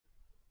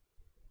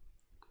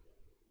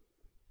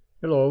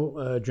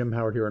Hello, Jim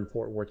Howard here in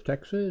Fort Worth,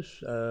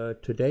 Texas.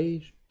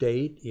 Today's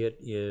date, it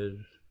is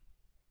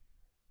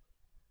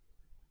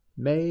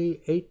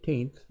May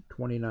 18th,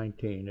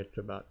 2019. It's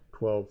about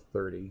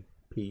 12:30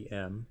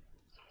 p.m.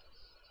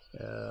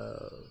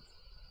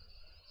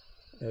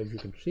 As you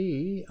can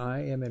see,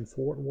 I am in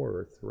Fort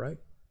Worth, right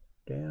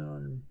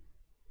down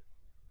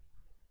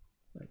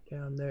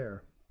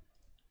there.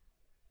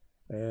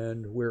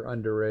 And we're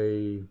under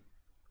a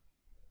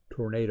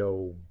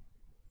tornado.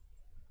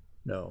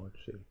 No, let's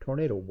see.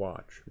 Tornado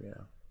watch,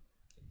 yeah.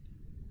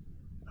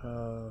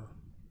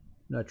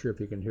 Not sure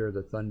if you can hear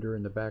the thunder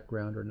in the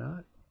background or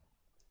not.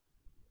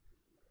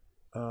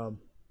 On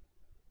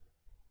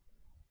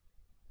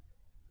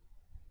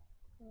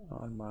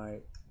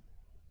my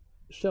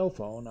cell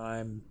phone,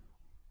 I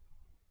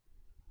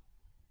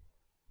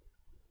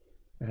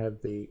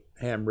have the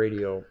ham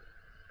radio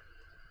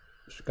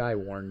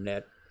SkyWarn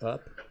net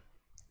up.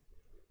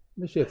 Let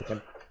me see if I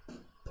can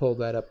pull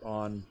that up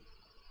on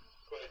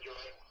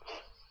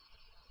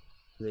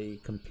the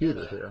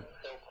computer here.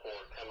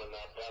 Coming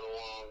up right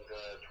along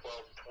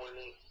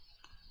 1220,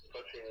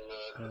 pushing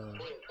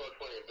between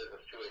 1220 and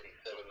business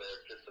 287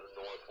 there, just to the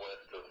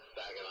northwest of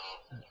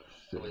Saginaw.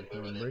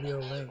 Radio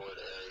link.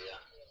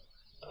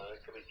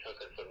 It could be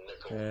chunking some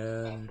nickel,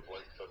 And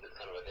possibly, so just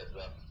kind of a heads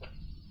up.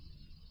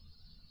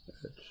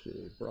 let's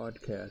see,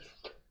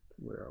 broadcast.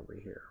 Where are we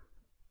here?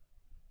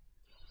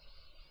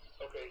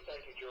 Okay,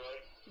 thank you,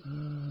 Joy.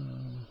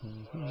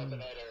 Up in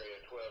that area,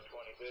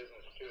 1220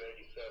 business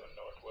 287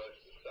 northwest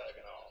of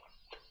Saginaw.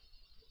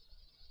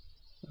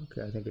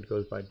 Okay, I think it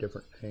goes by a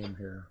different name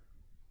here.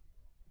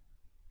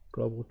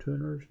 Global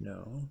tuners?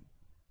 No.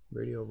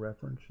 Radio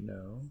reference?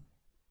 No.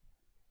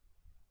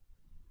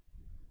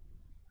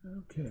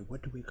 Okay,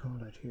 what do we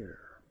call it here?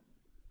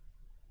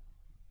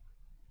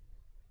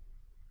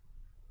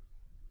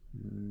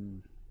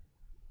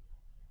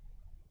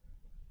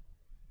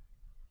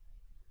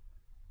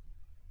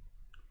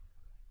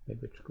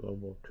 Maybe it's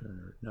global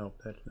tuners. Nope,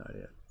 that's not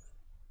it.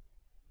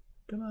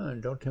 Come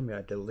on, don't tell me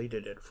I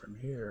deleted it from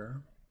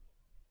here.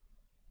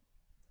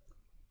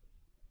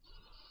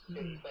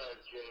 K5JFW,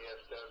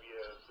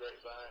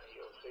 Grapevine,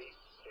 EOC,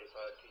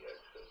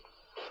 K5TXC.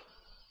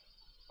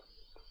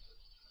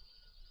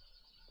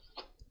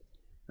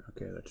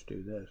 Okay, let's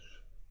do this.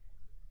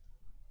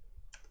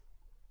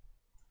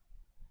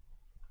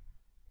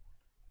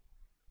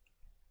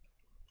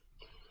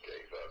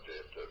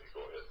 K5JFW,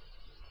 go ahead.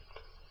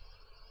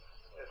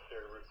 Yes,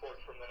 sir. Report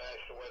from the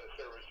National Weather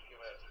Service a few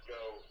minutes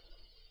ago.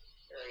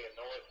 Area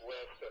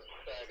northwest of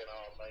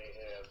Saginaw may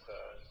have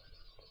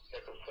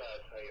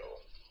nickel-sized hail.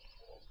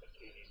 We'll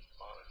continue to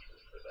monitor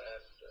for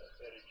that.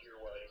 Headed your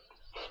way.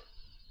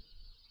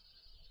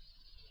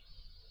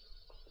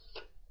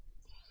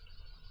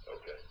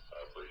 Okay, I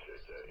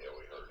appreciate that. Yeah,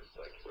 we heard it.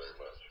 Thank you very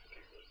much for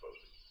keeping us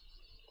posted.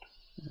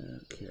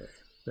 Okay,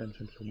 been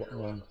since a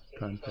long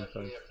time since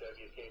I've...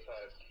 K5FW,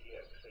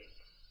 K5TXC.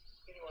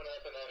 Anyone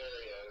up in that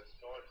area,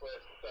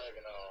 northwest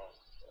Saginaw,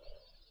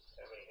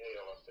 have any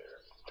hail up there?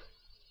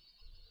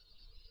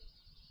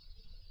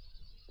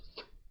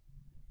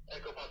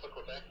 Echo Papa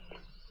Quebec.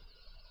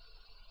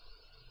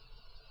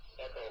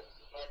 Echo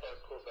Papa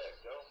Quebec,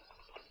 go.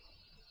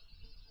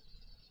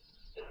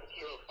 This is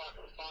Kilo Fox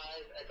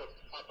 5, Echo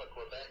Papa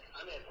Quebec.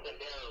 I'm in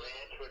Sendera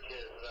Ranch, which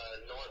is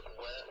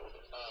northwest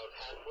of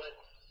Haslett.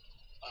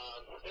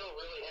 Still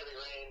really heavy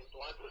rain,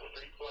 lots of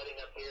street flooding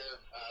up here.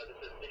 This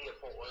is city of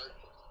Fort Worth,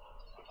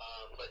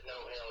 but no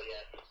hail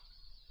yet.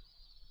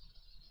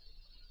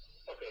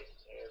 Okay,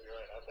 heavy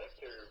rain. I think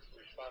they're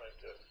responding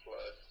to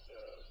flood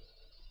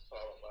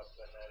problem up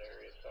in that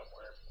area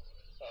somewhere.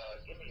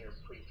 Give me your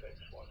prefix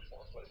once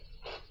more, please.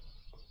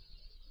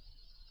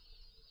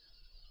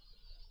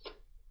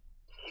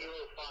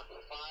 Kilo Fox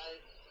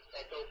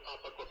 5, Echo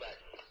Papa Quebec.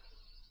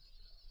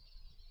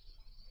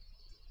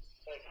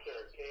 Thanks, sir.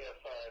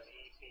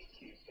 KF5EPQ,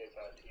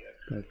 K5TX.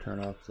 I'm going to turn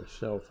off the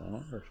cell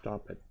phone, or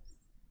stop it.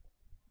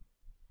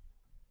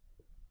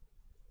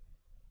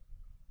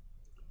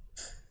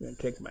 I'm going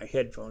to take my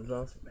headphones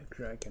off and make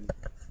sure I can...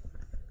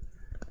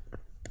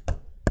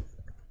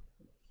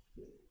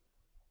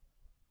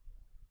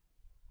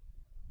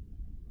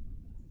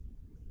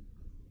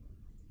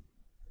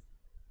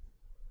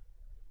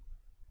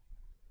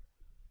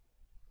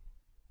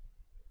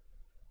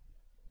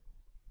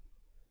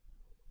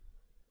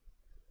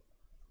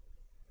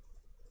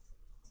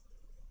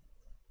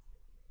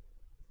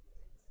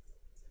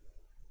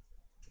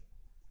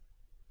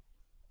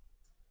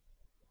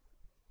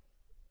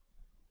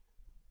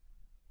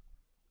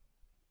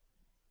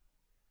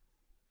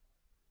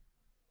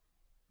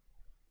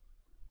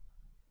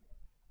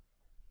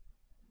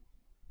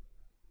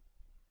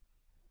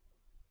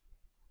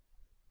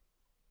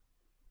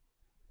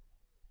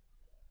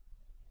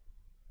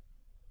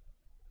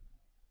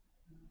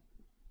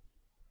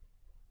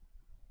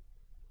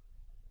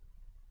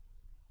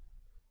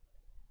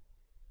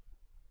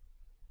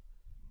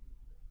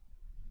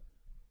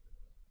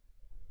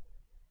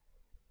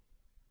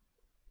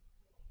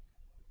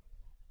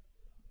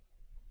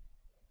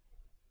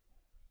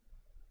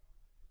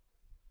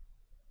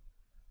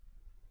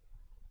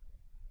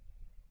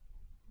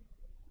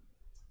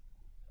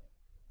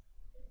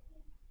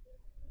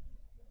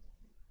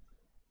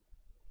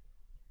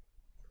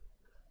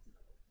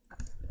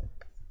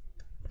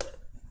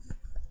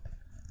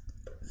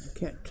 I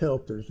can't tell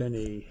if there's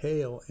any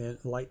hail and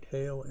light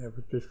hail, or if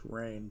it's just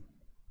rain.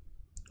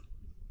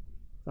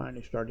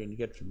 Finally starting to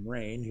get some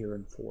rain here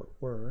in Fort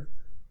Worth.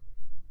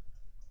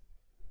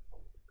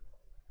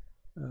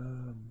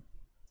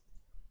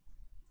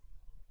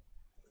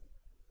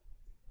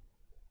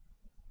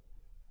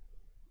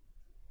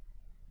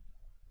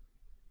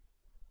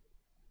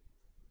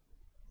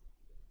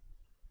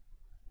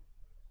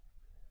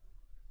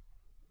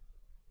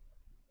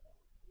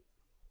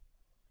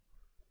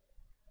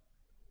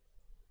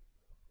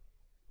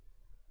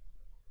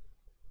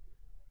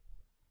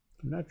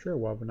 I'm not sure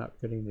why we're not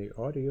getting the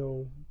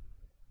audio.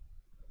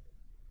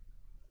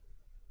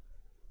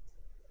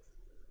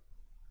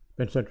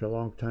 Been such a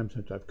long time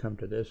since I've come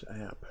to this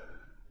app.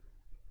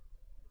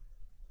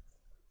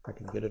 I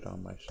can get it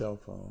on my cell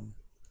phone.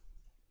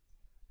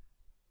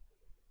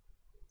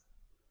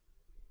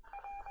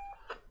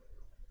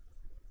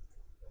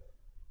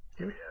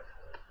 UBS,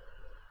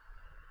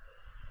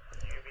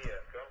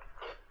 go.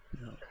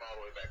 Yeah. Come all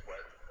the way back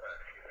west,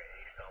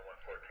 east on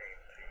 114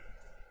 to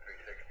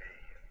 360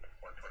 and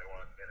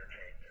 121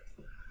 interchange.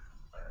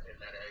 In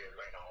that area,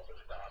 rain all but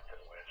stopped and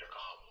winds are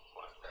calm.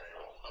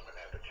 I'm going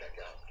to have to check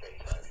out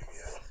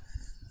K5FWT.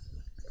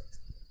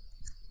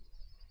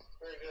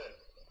 Very good.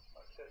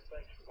 Like I said,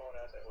 thanks for going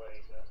out that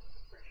way.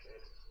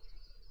 Appreciate it.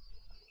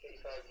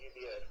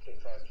 K5FWT,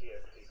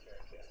 K5TXC,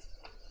 Tarrant County.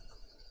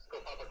 Go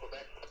Papa,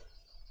 Quebec.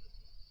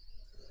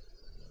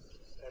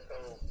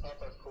 Echo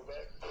Papa,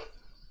 Quebec.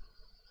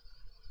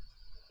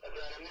 That's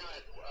right. I'm now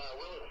at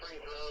Willow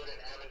Springs Road and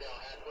Avondale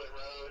Haslett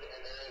Road, and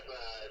there is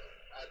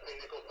I'd say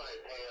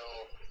nickel-sized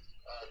hail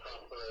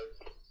across the road.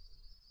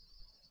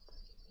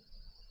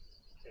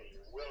 Okay,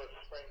 Willow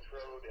Springs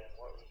Road, and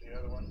what was the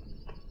other one?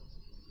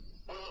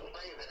 Willow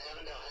Springs and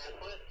Avondale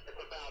Haslett. It's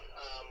about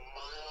a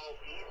mile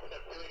east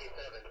of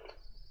 287.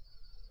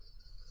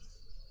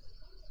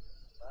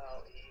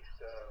 Mile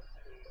east of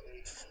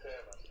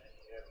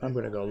 287. I'm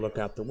going to go look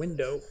out the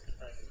window.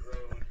 Springs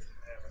Road,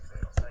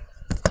 Avondale. Thank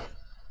you.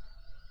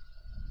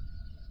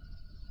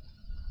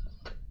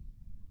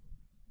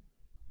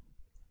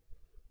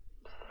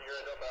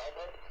 Sierra Delta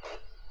Alpha.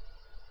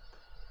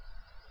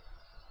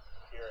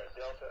 Sierra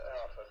Delta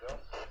Alpha, go.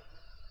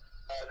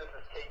 This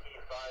is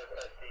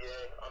K5FWT.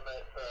 I'm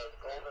at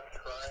Golden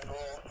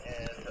Triangle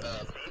and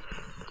Beach,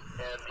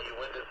 and the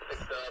wind is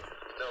picked up.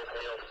 No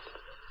hail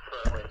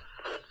currently.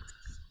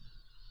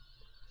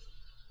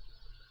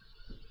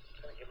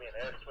 Can you give me an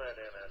estimate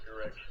and a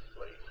direction,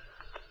 please?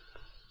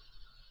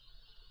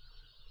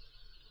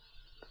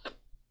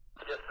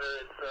 Yes, sir.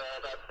 It's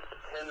about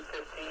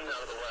 10:15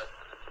 out of the west.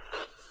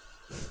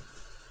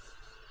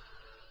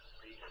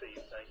 BC,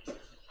 thank you.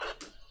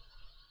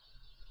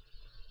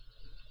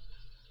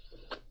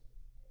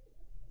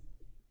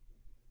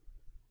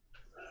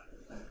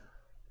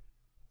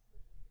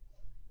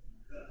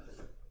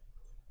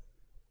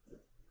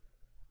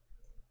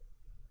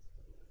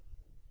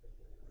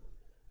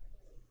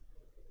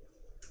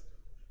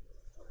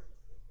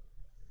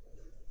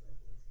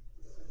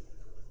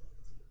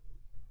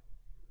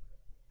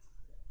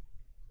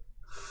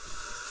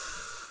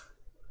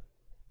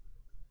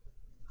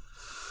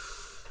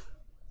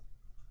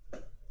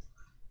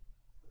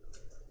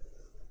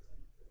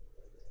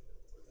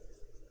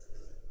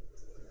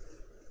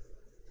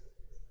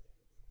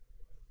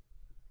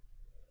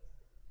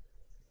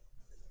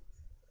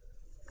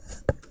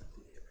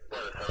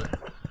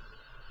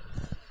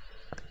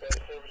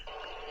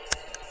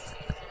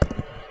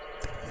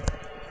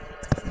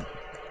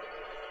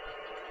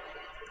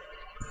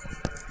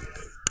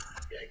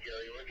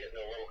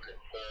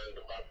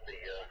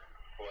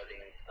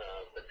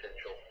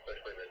 Potential,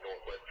 especially in the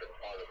northwestern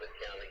part of the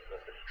county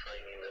with this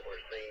training that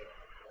we're seeing.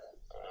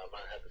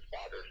 I have the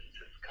spotters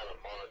just kind of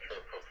monitor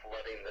for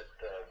flooding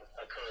that's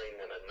occurring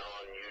in a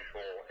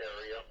non-usual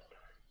area.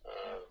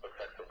 Looks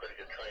like some pretty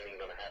good training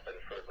going to happen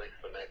for at least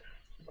the next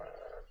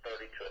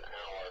 30 to an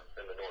hour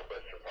in the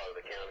northwestern part of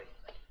the county.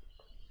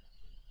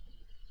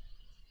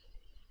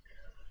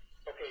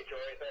 Okay,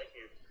 Joy, thank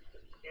you.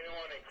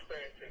 Anyone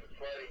experiencing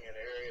flooding in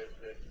areas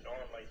that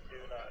normally do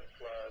not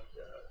flood,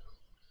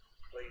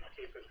 please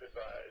keep us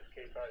advised.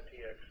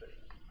 K5TXC.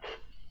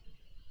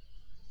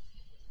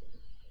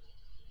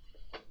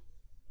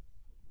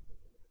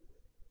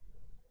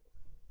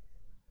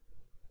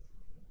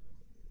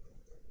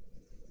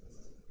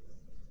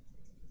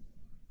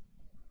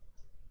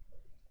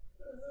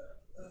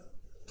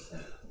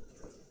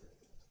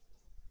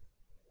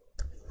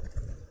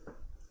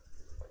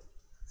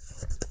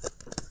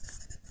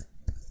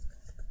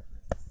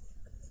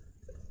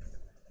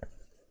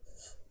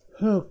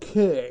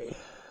 Okay.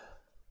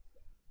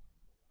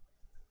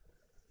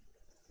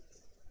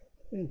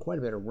 And quite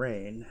a bit of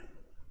rain.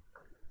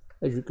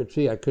 As you could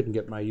see, I couldn't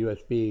get my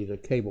USB. The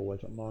cable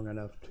wasn't long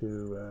enough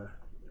to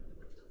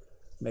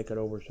make it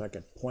over so I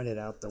could point it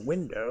out the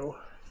window.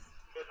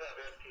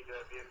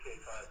 FTW,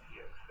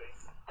 K5TXC.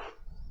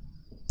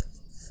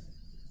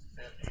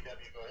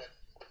 FTW, go ahead.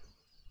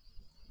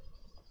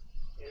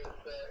 Is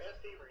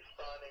FD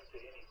responding to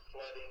any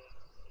flooding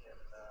in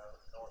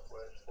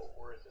northwest Fort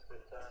Worth at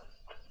this time?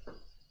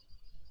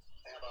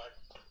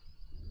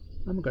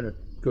 I'm gonna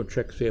go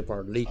check, see if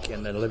our leak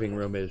in the living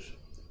room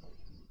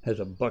has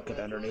a bucket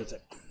underneath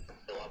it.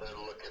 So while they're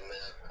looking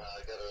there,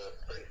 I got a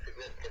pretty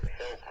significant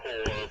hail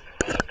core,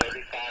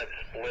 35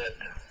 split,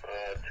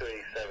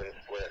 287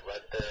 split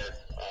right there,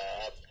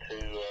 up to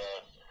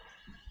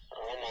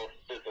almost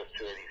business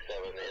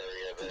 287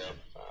 area there.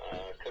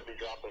 Could be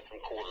dropping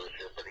some quarters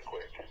here pretty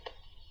quick.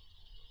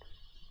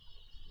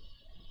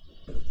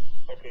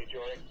 Okay,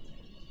 Joy.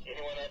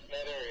 Anyone up in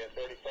that area,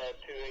 35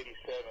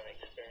 287,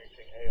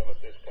 experiencing hail at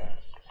this time?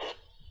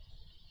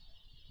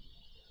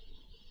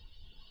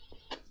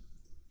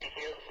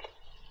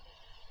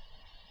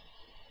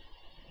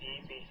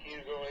 EBQ,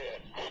 go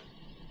ahead.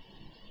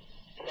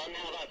 So I'm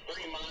now about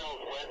 3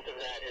 miles west of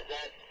that. Is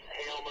that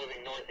hail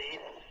moving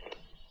northeast?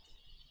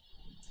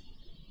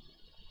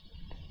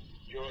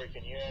 Jory,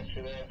 can you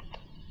answer that?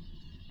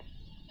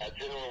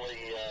 Generally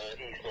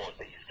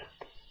east-northeast.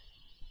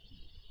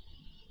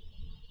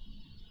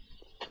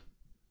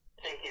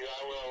 Thank you.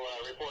 I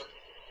will report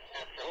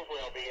after. Hopefully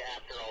I'll be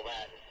after all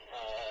that.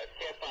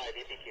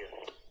 K5FWT.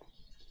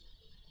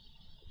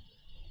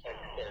 Thank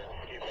you, sir.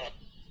 Keep up.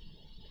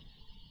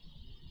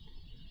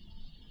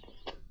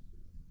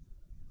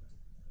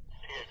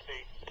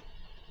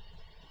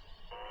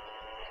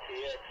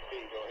 TXT,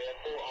 go ahead.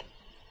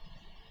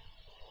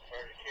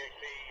 Roger,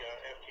 TXT,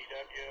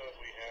 FTW,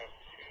 we have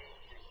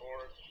 2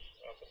 reports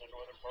up in the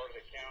northern part of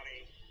the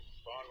county,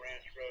 Bond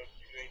Ranch Road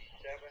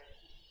 287,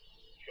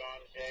 John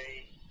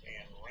Day,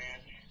 and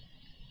Ranch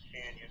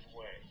Canyon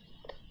Way.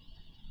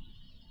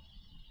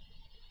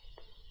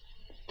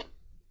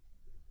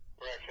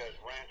 Correct, says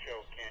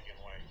Rancho Canyon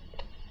Way.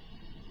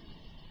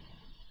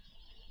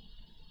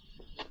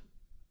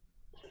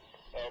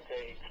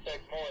 Okay,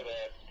 expect more of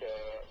that.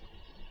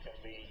 Can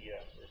be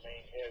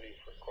remain heavy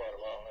for quite a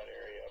while in that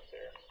area up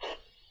there.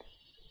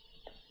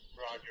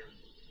 Roger.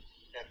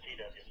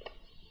 FTW.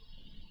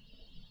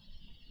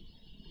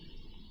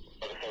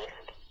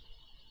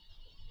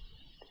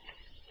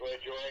 Go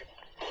ahead, Joy.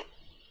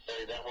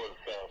 Hey, that was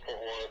Fort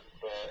Worth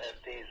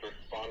FTs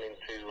responding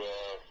to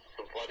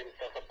some flooding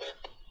stuff up there?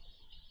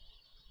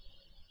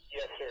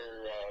 Yes,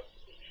 sir.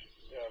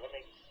 Let me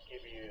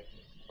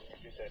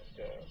get that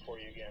for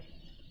you again.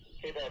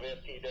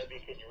 K5FTW,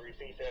 can you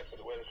repeat that for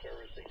the weather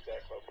service, the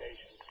exact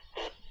location?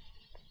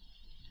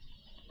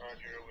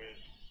 Roger, it was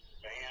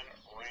Van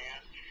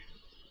Ranch,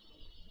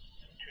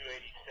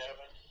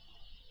 287,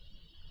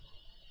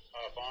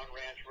 Bond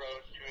Ranch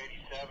Road,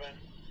 287,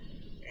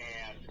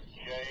 and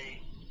J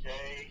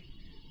Day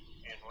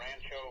and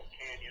Rancho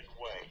Canyon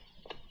Way.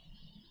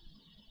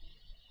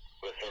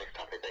 Weather service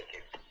copy, thank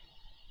you.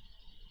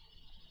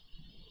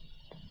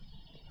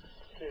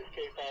 This is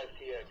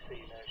K5TXC.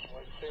 National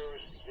Weather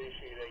Service has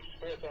issued a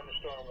severe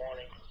thunderstorm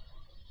warning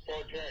for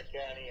Tarrant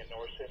County in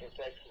north central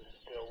Texas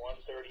until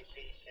 1:30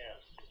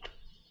 p.m.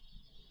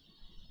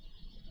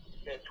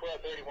 At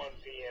 12:31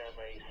 p.m.,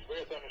 a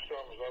severe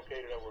thunderstorm was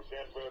located over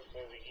Benbrook,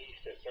 moving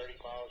east at 30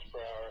 miles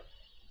per hour.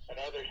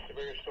 Another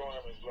severe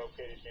storm is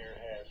located near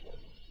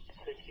Hazlet.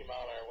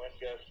 60-mile-an-hour wind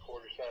gusts,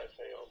 quarter-size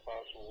hail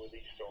possible with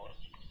these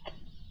storms.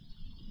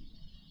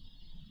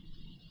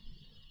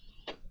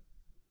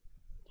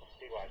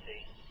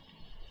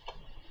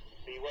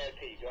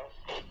 BYT, go.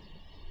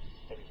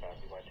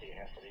 35 BYT,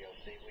 half for the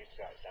OC. We've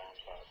got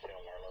downside hail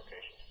in our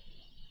location.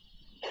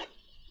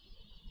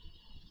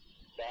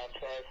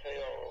 Downside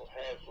hail,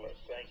 Hazlet,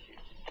 thank you.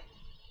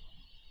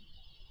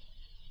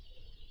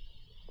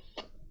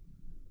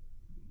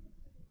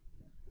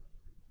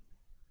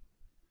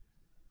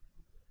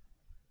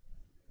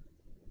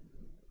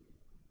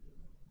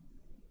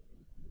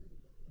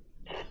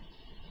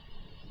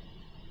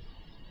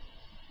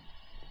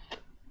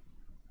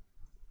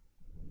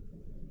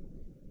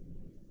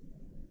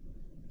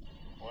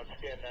 Once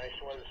again,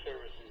 National Weather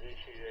Service has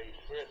issued a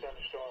severe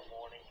thunderstorm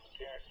warning for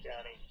Tarrant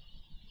County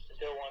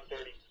until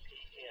 1:30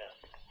 p.m.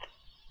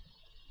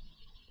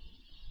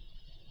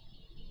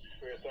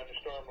 Severe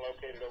thunderstorm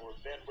located over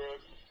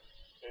Benbrook,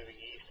 moving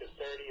east at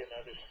 30.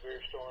 Another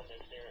severe storm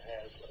is near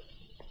Hazlet.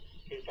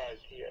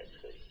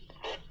 K5TXC.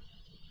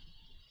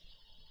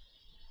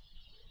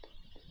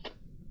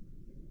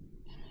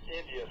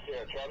 India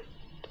Sierra Charlie.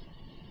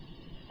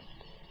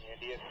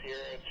 India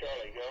Sierra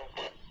Charlie,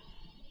 go.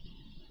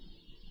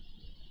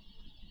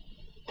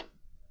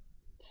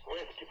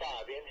 Whiskey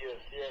 5, India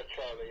Sierra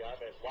Charlie. I'm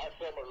at White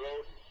Summer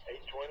Road,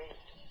 820.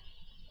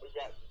 We've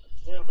got a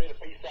little bit of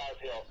pea-size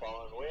hail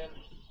falling.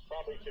 Winds,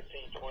 probably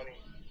 15-20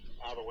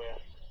 out of the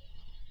west.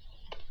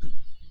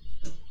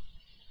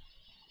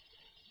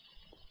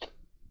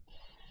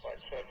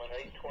 White Summer,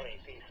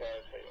 820,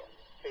 pea-size hail.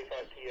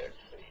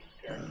 K5TXC,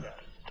 Tarrant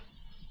County.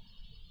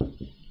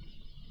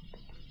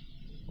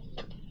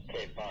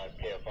 K5,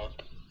 KFR.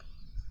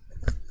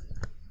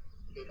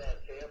 K5,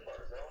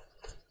 KFR, go.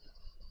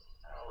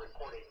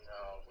 Reporting,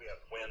 we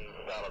have winds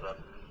out of the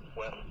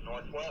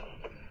west-northwest,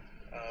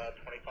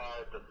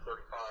 25 to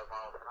 35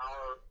 miles an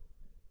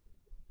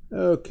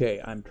hour. Okay,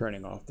 I'm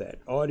turning off that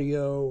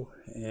audio,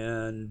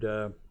 and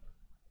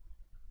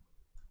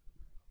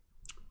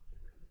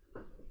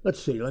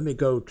let's see, let me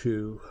go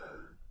to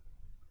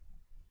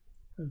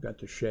I've got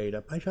the shade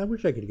up. I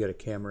wish I could get a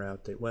camera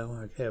out there. Well,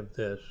 I have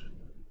this.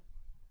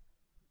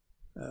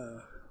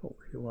 Over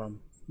here. Well,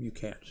 you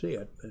can't see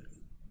it, but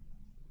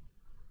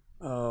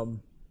oh,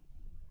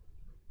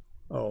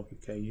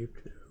 okay,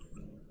 YouTube.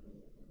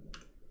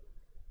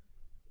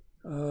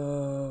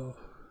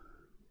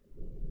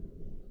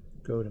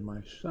 Go to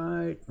my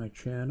site, my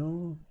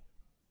channel.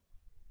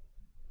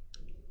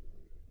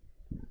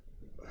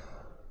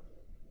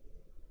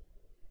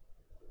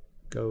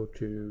 Go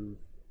to,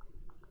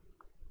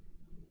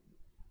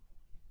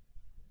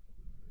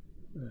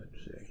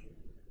 let's see.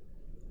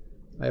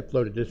 I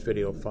uploaded this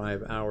video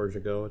 5 hours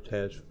ago. It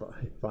has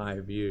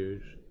 5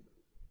 views.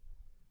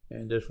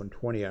 And this one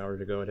 20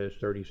 hours ago, it has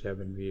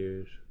 37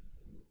 views.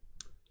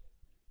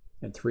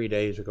 And 3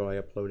 days ago,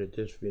 I uploaded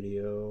this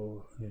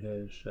video. It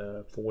has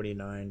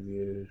 49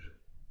 views.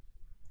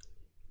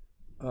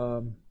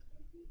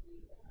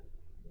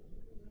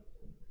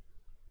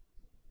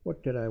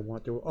 What did I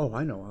want to? Oh,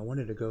 I know. I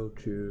wanted to go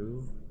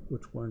to,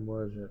 which one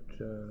was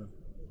it?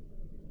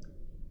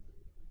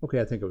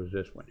 Okay, I think it was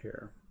this one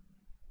here.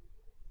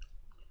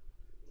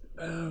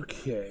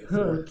 Okay,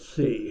 let's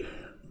see.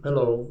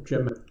 Hello,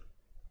 Jim.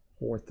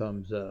 4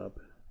 thumbs up.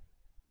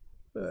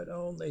 But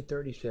only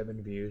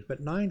 37 views,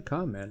 but 9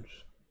 comments.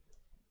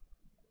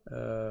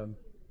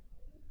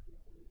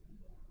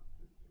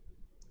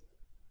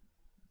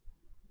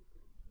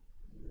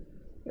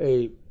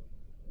 A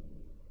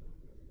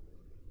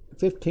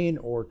 15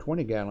 or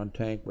 20 gallon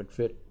tank would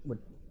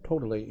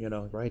totally, you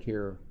know, right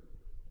here,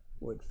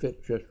 would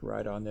fit just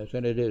right on this,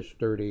 and it is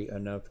sturdy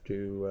enough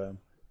to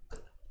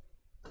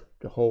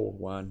hold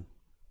one.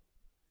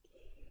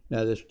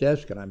 Now this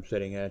desk that I'm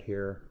sitting at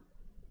here,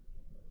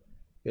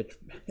 it's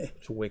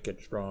wicked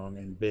strong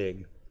and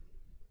big,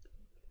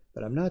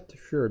 but I'm not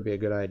sure it'd be a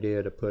good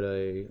idea to put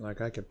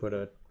I could put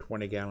a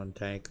 20 gallon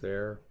tank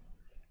there.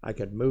 I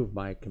could move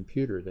my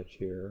computer that's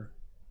here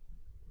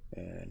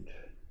and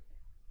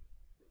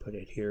put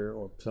it here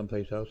or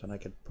someplace else, and I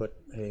could put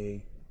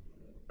a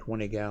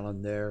 20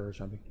 gallon there or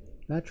something.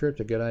 Not sure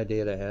it's a good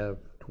idea to have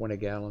 20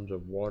 gallons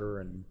of water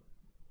and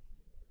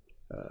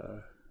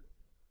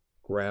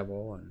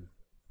gravel and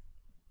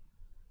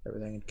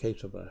everything in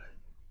case of a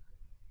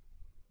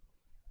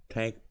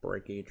tank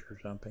breakage or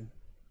something.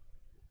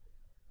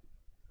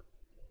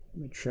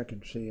 Let me check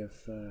and see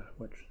if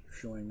what's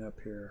showing up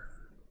here.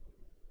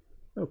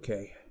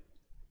 Okay.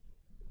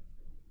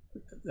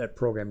 That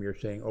program you're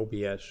seeing,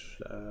 OBS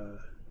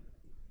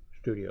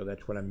Studio,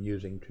 that's what I'm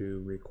using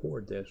to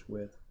record this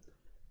with.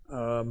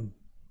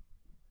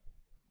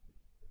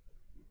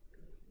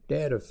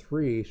 Dad of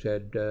 3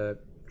 said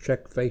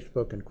check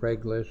Facebook and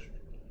Craigslist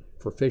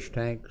for fish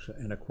tanks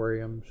and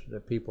aquariums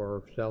that people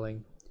are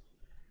selling.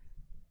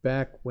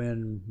 Back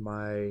when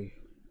my,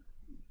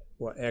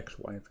 well,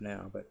 ex-wife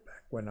now, but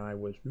back when I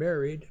was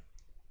married,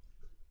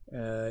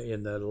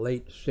 in the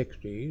late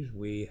 60s,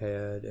 we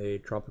had a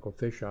tropical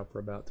fish shop for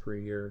about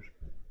 3 years.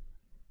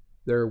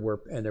 There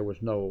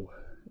was no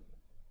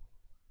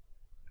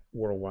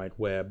World Wide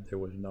Web. There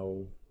was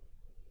no,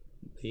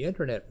 the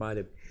internet might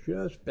have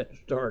just been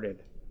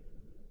started.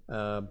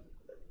 But,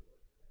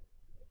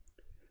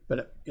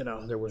 you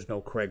know, there was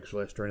no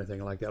Craigslist or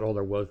anything like that. All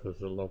there was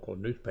the local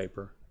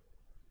newspaper.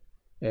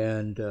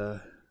 And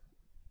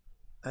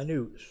I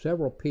knew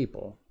several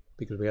people,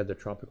 because we had the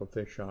tropical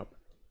fish shop,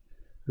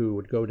 who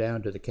would go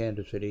down to the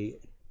Kansas City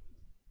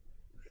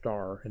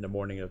Star. In the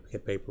morning, the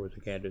paper was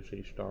the Kansas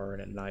City Star,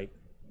 and at night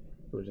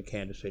it was the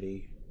Kansas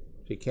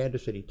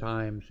City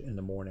Times in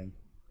the morning,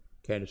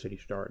 Kansas City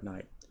Star at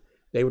night.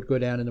 They would go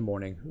down in the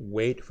morning,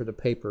 wait for the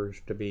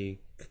papers to be,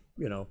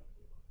 you know,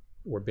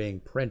 were being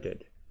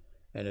printed,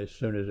 and as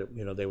soon as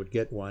you know, they would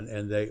get one,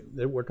 and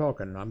they were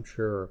talking, I'm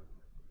sure,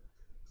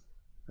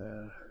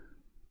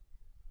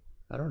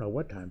 I don't know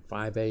what time,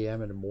 5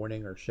 a.m. in the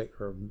morning or 6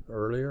 or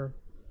earlier.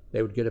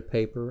 They would get a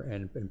paper,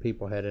 and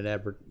people had an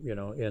advert, you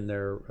know, in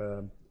there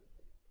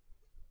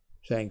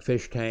saying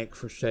fish tank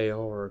for sale,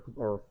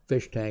 or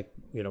fish tank,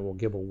 you know, will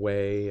give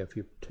away if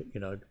you, you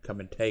know, come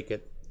and take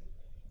it.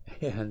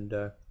 And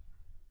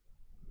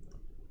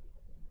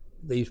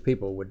these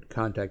people would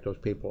contact those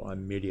people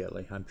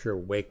immediately. I'm sure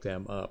wake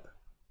them up.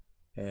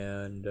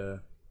 And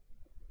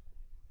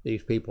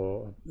these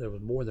people, there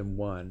was more than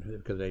one,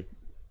 because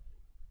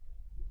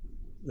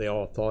they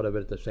all thought of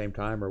it at the same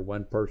time, or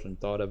one person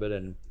thought of it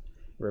and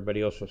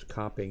everybody else was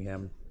copying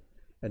him.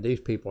 And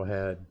these people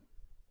had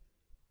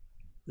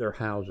their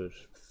houses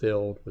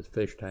filled with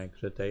fish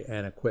tanks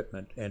and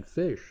equipment and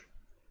fish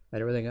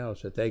and everything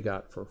else that they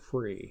got for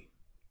free.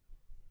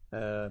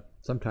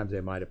 Sometimes they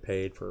might have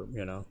paid for,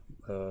 you know,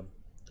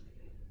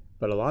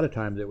 but a lot of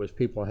times it was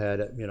people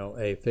had, you know,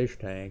 a fish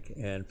tank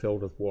and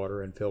filled with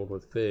water and filled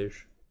with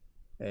fish,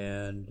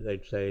 and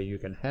they'd say you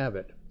can have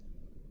it,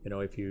 you know,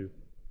 if you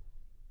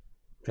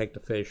take the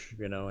fish,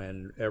 you know,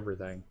 and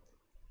everything.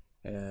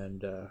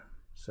 And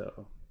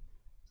so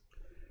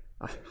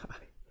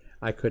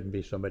I couldn't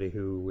be somebody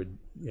who would,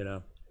 you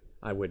know,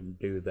 I wouldn't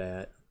do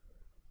that.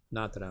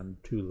 Not that I'm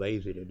too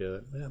lazy to do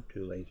it. I'm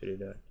too lazy to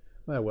do it.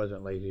 Well, I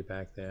wasn't lazy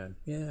back then.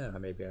 Yeah,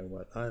 maybe I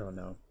was. I don't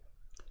know.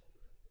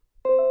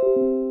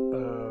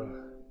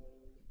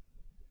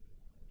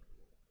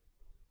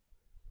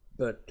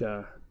 But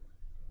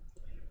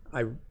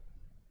I,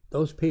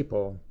 those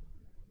people,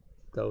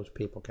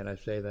 can I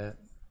say that?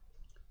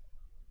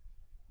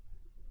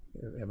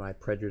 Am I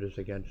prejudiced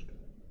against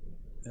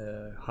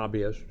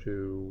hobbyists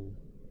who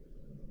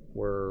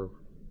were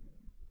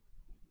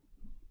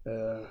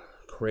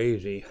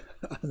crazy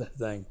on the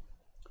thing?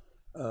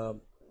 I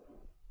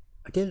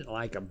didn't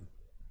like them.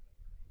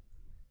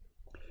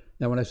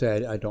 Now, when I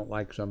say I don't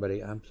like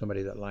somebody, I'm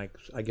somebody that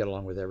I get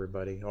along with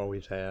everybody,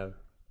 always have.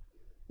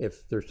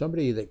 If there's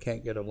somebody that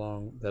can't get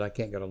along, that I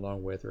can't get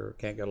along with, or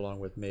can't get along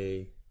with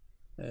me,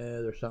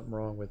 there's something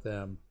wrong with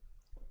them.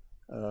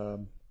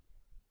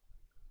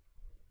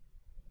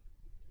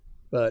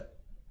 But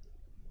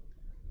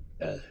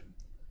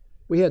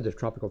we had this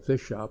tropical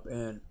fish shop,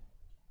 and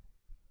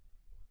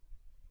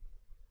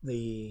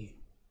the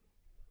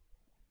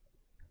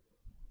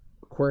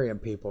aquarium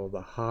people,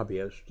 the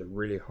hobbyists, the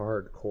really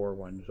hardcore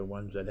ones, the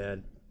ones that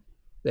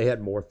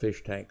had more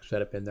fish tanks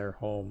set up in their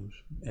homes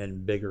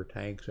and bigger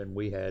tanks than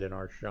we had in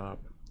our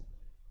shop.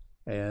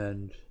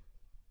 And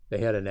they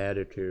had an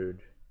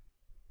attitude.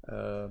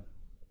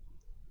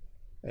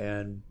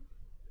 And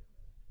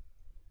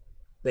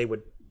they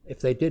would,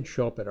 if they did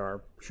show up at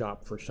our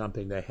shop for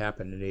something they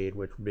happened to need,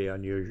 which would be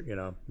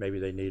unusual, maybe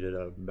they needed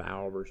a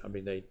valve or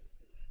something, they'd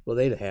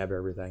have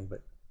everything,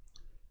 but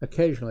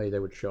occasionally they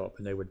would show up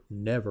and they would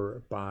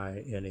never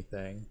buy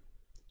anything.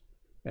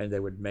 And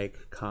they would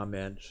make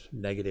comments,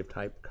 negative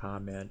type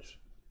comments,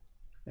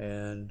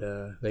 and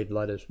they'd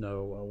let us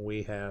know, well,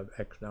 we have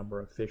X number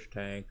of fish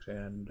tanks,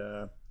 and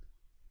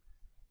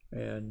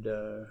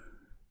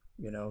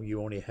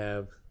you only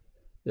have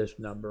this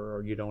number,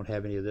 or you don't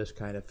have any of this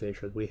kind of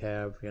fish, or we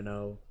have,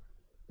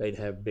 they'd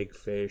have big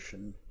fish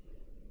and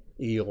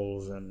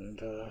eels and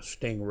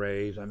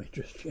stingrays,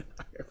 just,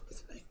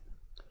 everything.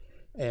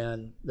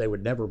 And they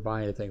would never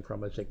buy anything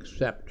from us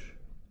except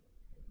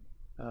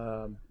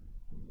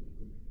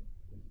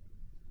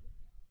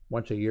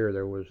once a year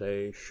there was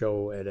a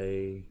show at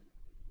a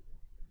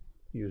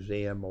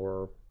museum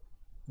or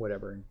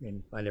whatever,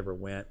 and I never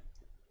went.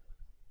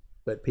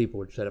 But people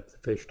would set up the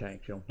fish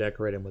tanks,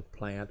 decorate them with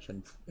plants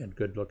and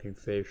good-looking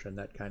fish and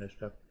that kind of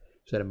stuff.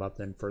 Set them up,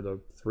 then for the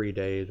 3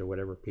 days or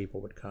whatever, people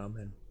would come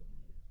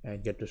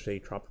and get to see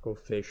tropical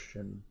fish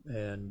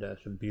and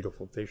some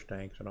beautiful fish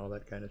tanks and all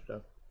that kind of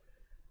stuff.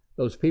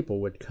 Those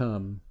people would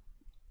come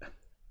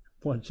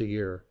once a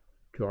year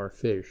to our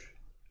fish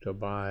to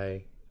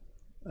buy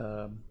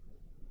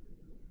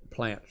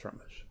plants from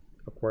us,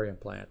 aquarium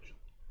plants,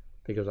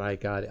 because I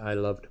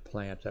loved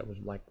plants. That was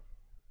like,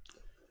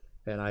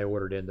 and I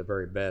ordered in the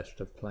very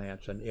best of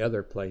plants. And the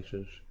other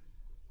places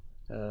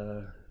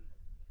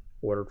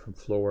ordered from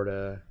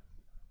Florida,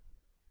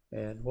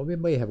 and we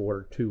may have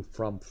ordered 2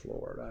 from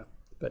Florida,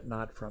 but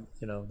not from,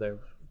 there.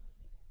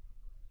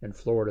 In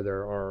Florida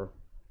there are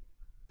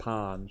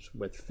ponds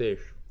with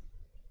fish,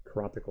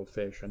 tropical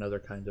fish and other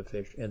kinds of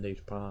fish in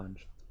these ponds.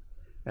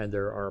 And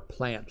there are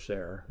plants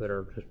there that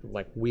are just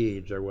like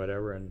weeds or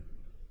whatever, and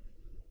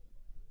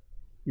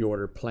you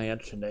order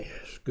plants and they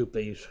scoop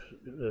this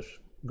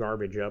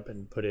garbage up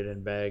and put it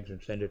in bags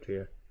and send it to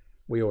you.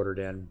 We ordered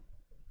in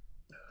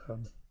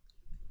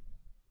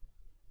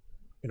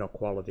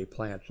quality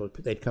plants, so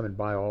they'd come and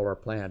buy all our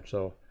plants.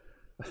 So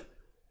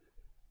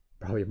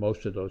probably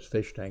most of those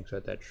fish tanks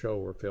at that show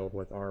were filled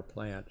with our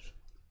plants.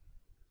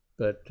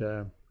 But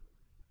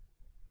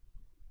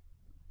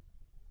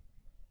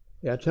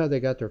that's how they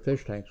got their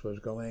fish tanks, was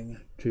going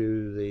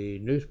to the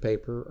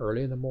newspaper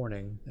early in the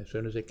morning as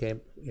soon as it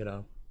came,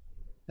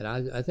 And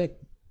I think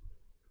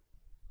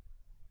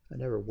I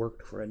never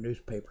worked for a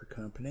newspaper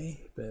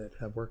company, but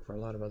I've worked for a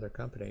lot of other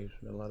companies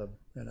and a lot of,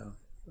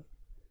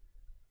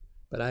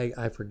 But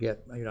I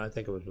forget, I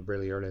think it was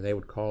really early. And they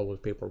would call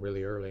those people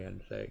really early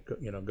and say,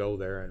 go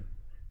there,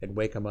 and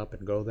wake them up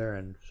and go there,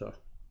 and so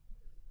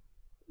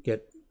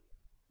get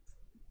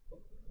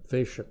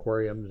fish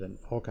aquariums and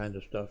all kinds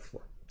of stuff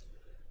for.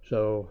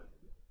 So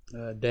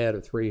Dad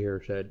of 3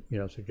 here said,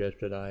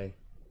 suggested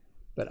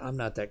but I'm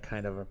not that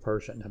kind of a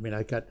person.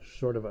 I got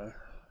sort of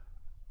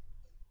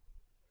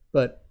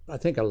but I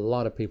think a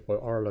lot of people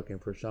are looking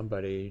for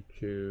somebody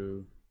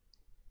to,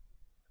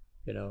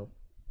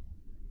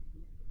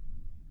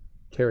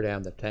 tear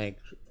down the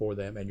tanks for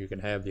them, and you can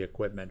have the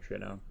equipment,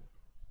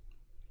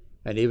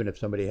 And even if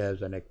somebody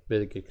has a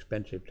big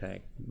expensive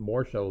tank,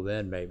 more so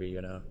then maybe,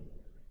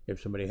 if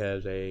somebody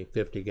has a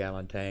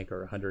 50-gallon tank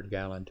or a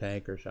 100-gallon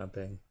tank or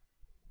something,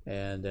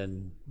 and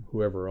then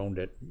whoever owned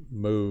it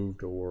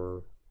moved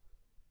or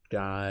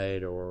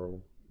died or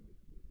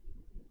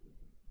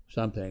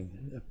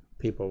something,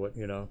 people would,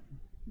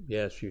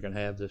 yes, you can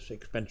have this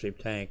expensive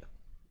tank,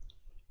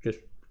 just,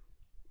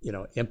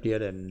 empty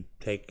it and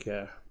take,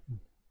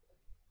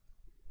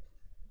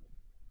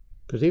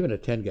 because even a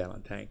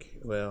 10-gallon tank,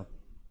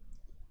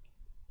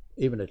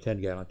 even a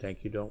 10-gallon tank,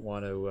 you don't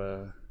want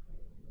to,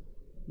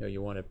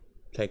 you want to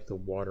take the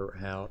water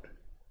out.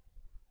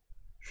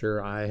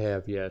 Sure, I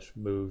have, yes,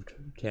 moved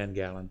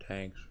 10-gallon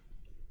tanks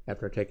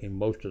after taking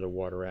most of the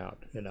water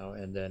out,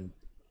 and then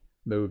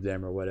moved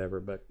them or whatever,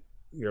 but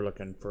you're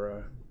looking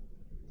for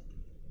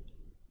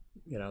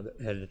you know,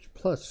 and it's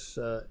plus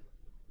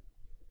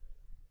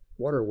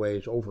water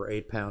weighs over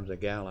 8 pounds a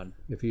gallon.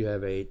 If you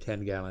have a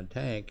 10-gallon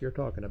tank, you're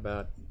talking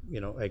about,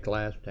 you know, a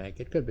glass tank.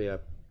 It could be a,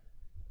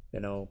 you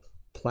know,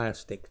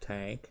 plastic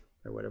tank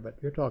or whatever, but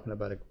you're talking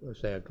about,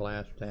 say, a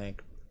glass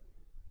tank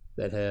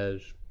that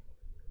has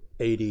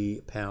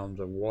 80 pounds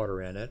of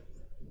water in it.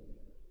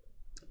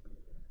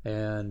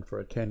 And for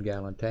a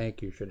 10-gallon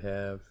tank, you should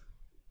have,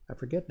 I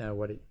forget now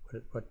what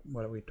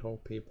we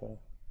told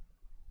people.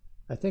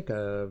 I think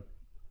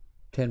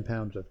 10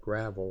 pounds of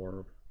gravel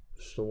or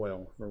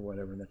soil or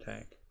whatever in the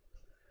tank.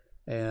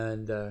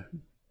 And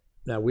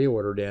now we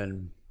ordered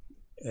in,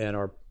 and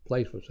our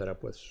place was set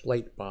up with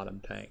slate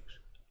bottom tanks.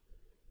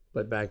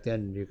 But back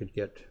then you could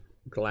get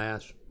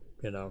glass,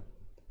 you know,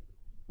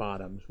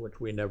 bottoms, which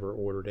we never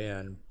ordered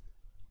in,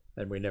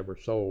 and we never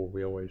sold.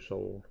 We always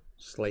sold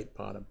slate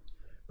bottom.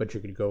 But you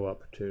could go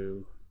up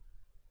to,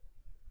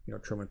 you know,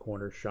 Truman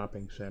Corners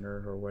Shopping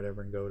Center or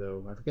whatever and go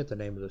to, I forget the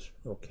name of this,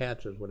 well,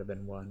 Katz's would have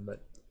been one,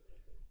 but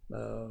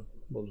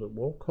was it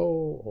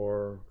Wilco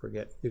or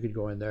forget, you could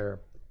go in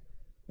there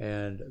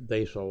and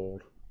they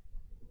sold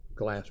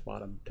glass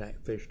bottom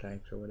fish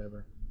tanks or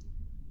whatever.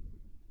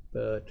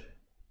 But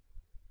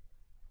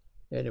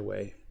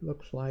anyway,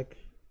 looks like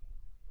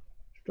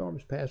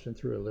storm's passing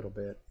through a little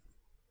bit.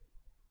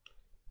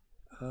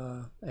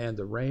 And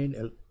the rain,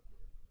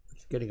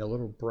 it's getting a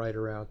little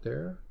brighter out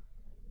there.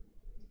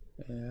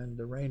 And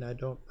the rain,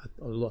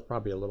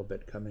 probably a little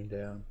bit coming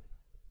down.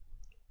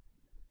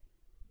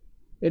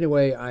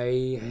 Anyway,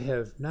 I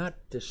have not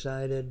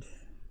decided.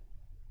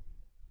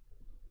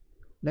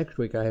 Next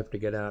week I have to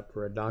get out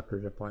for a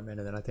doctor's appointment,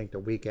 and then I think the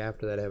week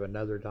after that I have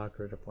another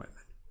doctor's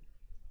appointment.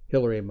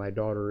 Hillary, my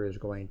daughter, is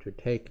going to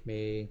take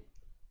me,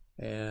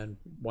 and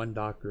one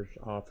doctor's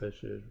office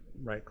is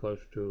right close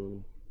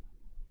to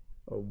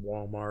a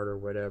Walmart or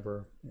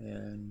whatever,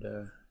 and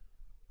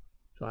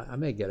so I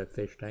may get a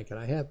fish tank, and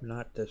I have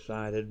not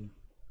decided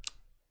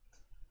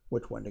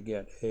which one to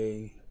get.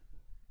 A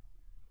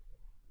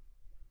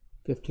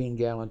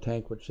 15-gallon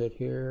tank would sit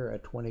here, a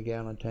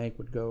 20-gallon tank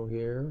would go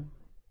here.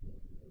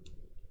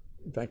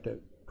 In fact, a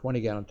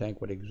 20-gallon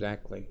tank would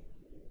exactly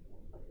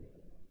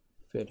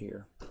fit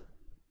here.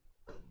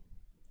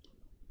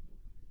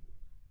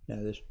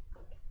 Now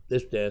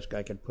this desk,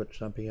 I can put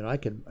something, you know, I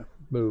can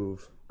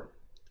move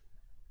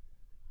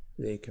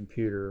the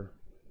computer.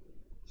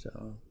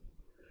 So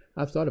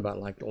I've thought about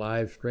like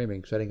live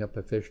streaming, setting up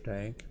a fish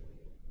tank,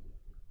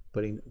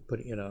 putting,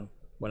 you know,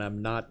 when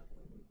I'm not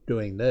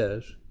doing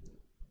this,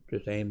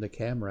 just aim the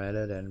camera at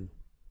it and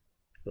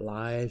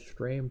live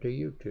stream to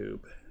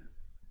YouTube.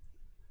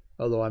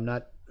 Although I'm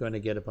not going to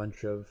get a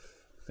bunch of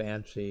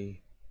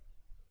fancy,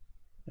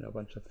 you know, a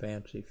bunch of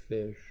fancy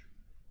fish.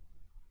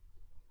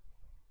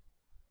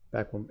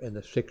 Back when in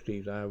the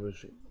 60s, I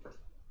was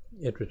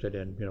interested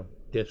in, you know,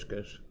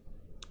 discus.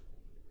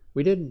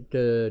 We didn't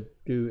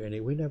do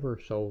any, we never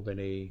sold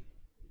any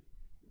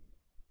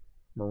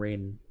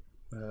marine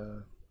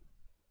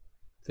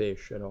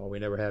fish at all. We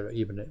never had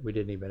we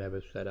didn't even have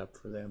a setup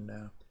for them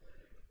now.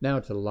 Now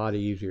it's a lot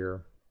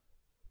easier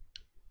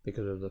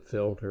because of the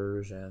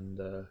filters and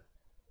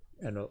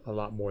a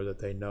lot more that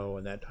they know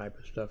and that type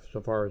of stuff.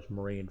 So far as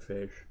marine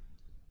fish,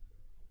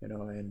 you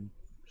know, and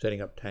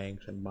setting up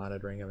tanks and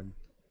monitoring them. And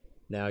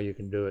now you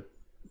can do it,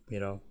 you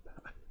know,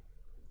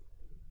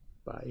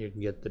 you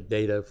can get the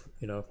data,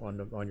 you know,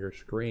 on your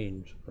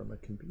screens from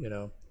you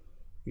know,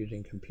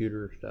 using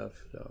computer stuff.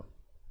 So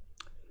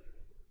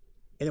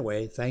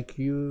anyway, thank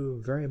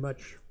you very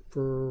much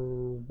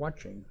for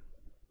watching.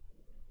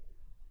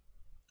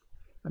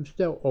 I'm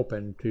still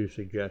open to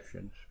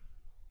suggestions.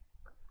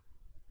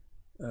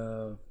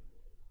 On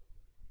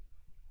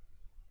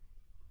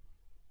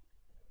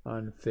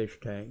fish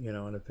tank, you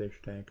know, on a fish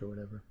tank or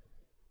whatever.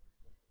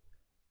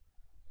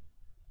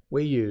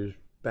 We used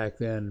back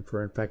then,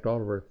 in fact,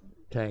 all of our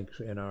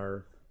tanks in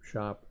our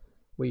shop,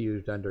 we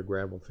used under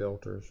gravel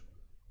filters.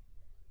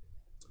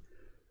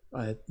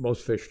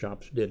 Most fish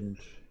shops didn't.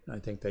 I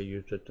think they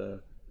used it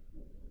the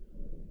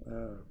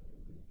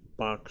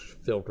box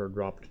filter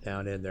dropped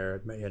down in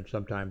there, and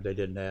sometimes they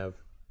didn't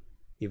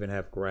even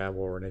have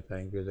gravel or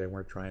anything because they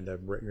weren't trying to,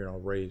 you know,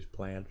 raise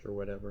plants or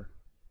whatever,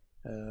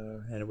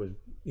 and it was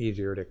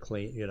easier to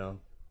clean, you know.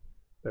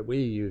 But we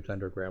used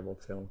under gravel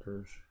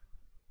filters,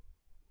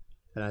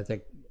 and I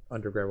think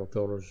under gravel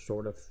filters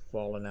sort of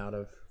fallen out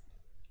of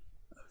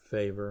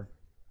favor.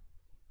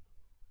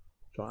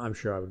 So I'm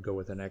sure I would go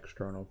with an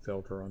external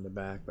filter on the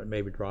back, but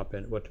maybe drop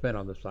in, well, depending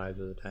on the size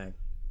of the tank,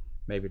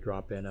 maybe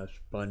drop in a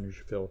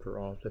sponge filter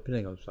also,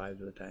 depending on the size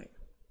of the tank.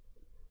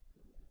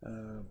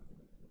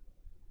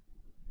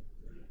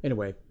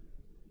 Anyway,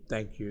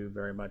 thank you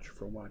very much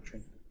for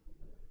watching.